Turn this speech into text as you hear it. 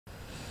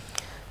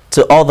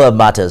To other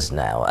matters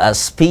now,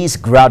 as peace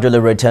gradually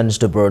returns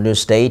to Borno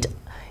State,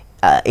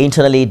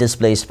 internally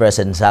displaced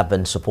persons have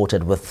been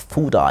supported with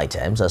food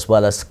items as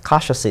well as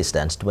cash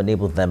assistance to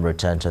enable them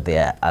return to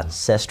their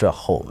ancestral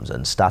homes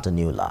and start a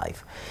new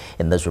life.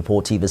 In this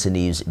report, TVC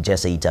News'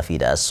 Jesse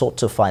Tafida sought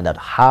to find out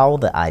how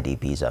the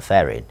IDPs are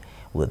faring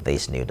with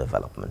this new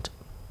development.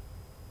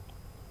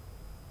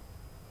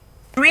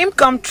 Dream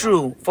come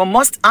true for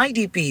most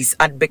IDPs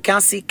at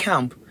Vacate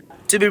camp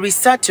to be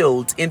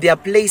resettled in their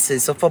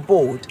places of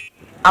abode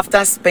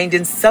after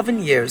spending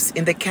 7 years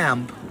in the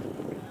camp.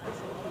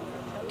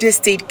 The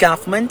state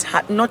government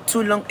had not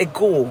too long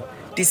ago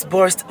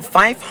disbursed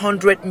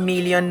 500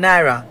 million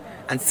naira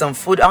and some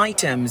food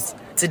items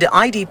to the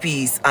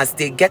IDPs as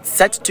they get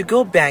set to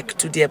go back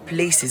to their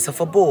places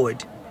of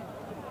abode.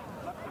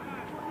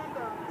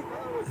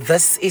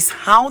 This is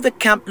how the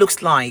camp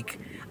looks like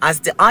as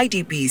the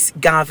IDPs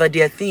gather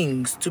their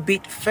things to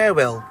bid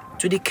farewell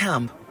to the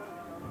camp.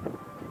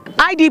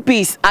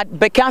 IDPs at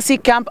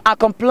Vacate camp are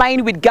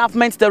complying with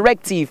government's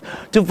directive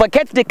to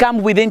vacate the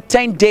camp within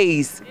 10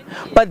 days.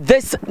 But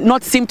this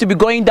not seem to be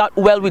going that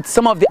well with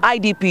some of the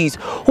IDPs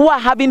who are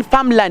having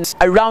farmlands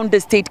around the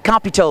state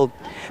capital.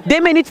 They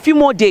may need few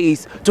more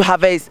days to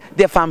harvest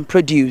their farm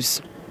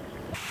produce.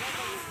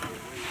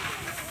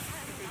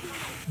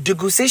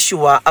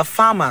 Duguseshua, a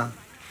farmer,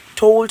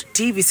 told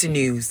TVC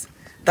News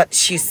that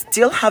she's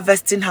still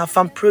harvesting her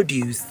farm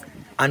produce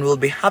and will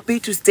be happy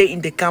to stay in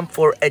the camp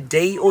for a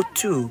day or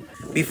two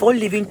before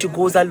leaving to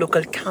Goza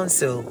local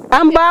council.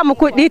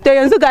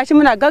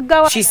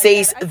 She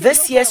says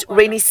this year's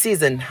rainy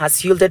season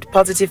has yielded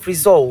positive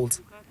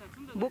results.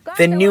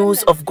 The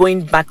news of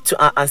going back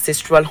to our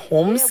ancestral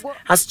homes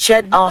has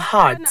cheered our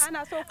hearts,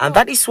 and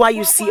that is why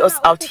you see us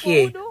out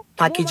here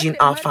packaging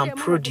our farm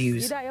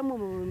produce.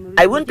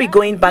 I won't be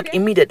going back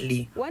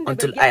immediately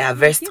until I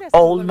harvest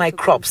all my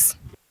crops.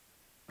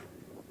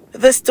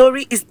 The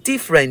story is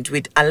different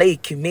with Alei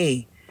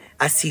Kime,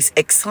 as he's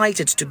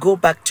excited to go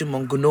back to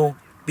Monguno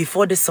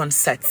before the sun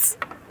sets.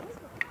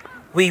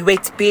 We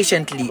wait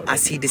patiently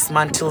as he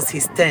dismantles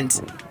his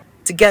tent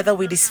together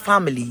with his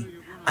family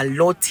and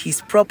loads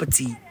his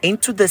property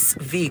into this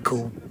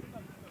vehicle.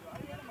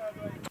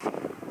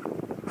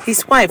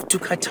 His wife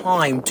took her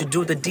time to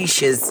do the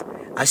dishes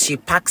as she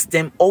packs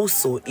them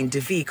also in the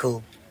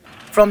vehicle.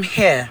 From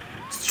here,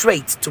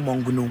 straight to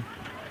Monguno.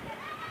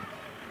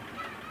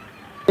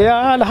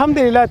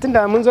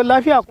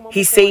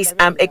 He says,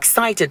 I'm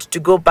excited to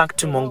go back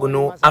to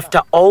Monguno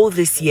after all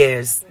these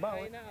years.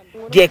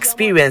 The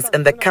experience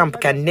in the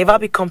camp can never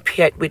be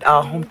compared with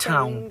our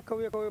hometown.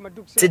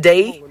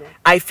 Today,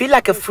 I feel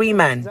like a free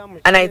man,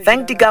 and I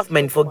thank the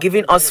government for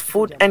giving us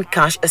food and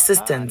cash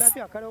assistance.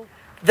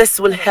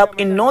 This will help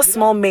in no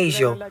small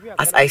measure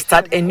as I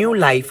start a new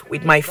life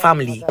with my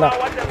family.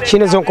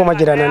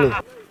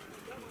 The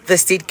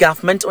state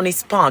government on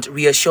its part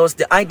reassures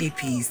the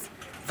IDPs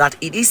that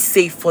it is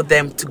safe for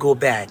them to go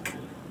back.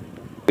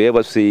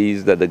 Whoever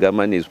says that the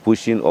government is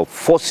pushing or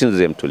forcing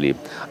them to leave,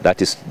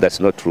 that's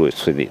not true.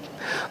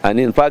 And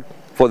in fact,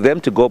 for them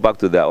to go back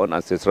to their own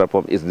ancestral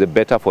home is the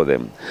better for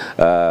them.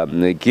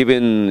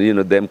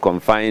 Given them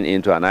confined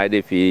into an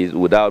IDP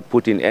without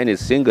putting any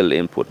single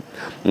input,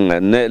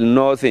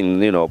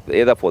 nothing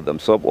either for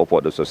themselves or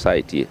for the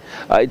society,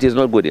 it is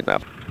not good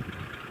enough.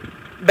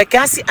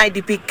 Vacate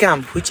IDP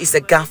camp, which is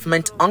a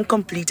government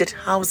uncompleted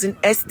housing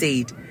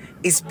estate,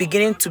 is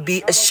beginning to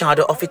be a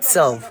shadow of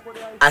itself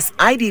as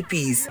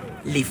IDPs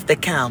leave the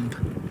camp.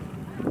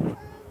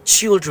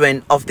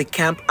 Children of the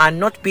camp are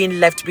not being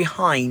left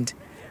behind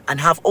and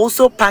have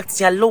also packed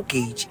their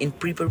luggage in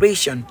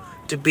preparation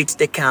to bid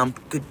the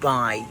camp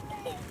goodbye.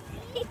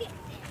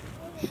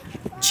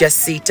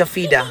 Jesse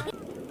Tafida,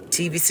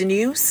 TVC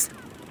News,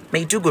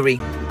 Maiduguri.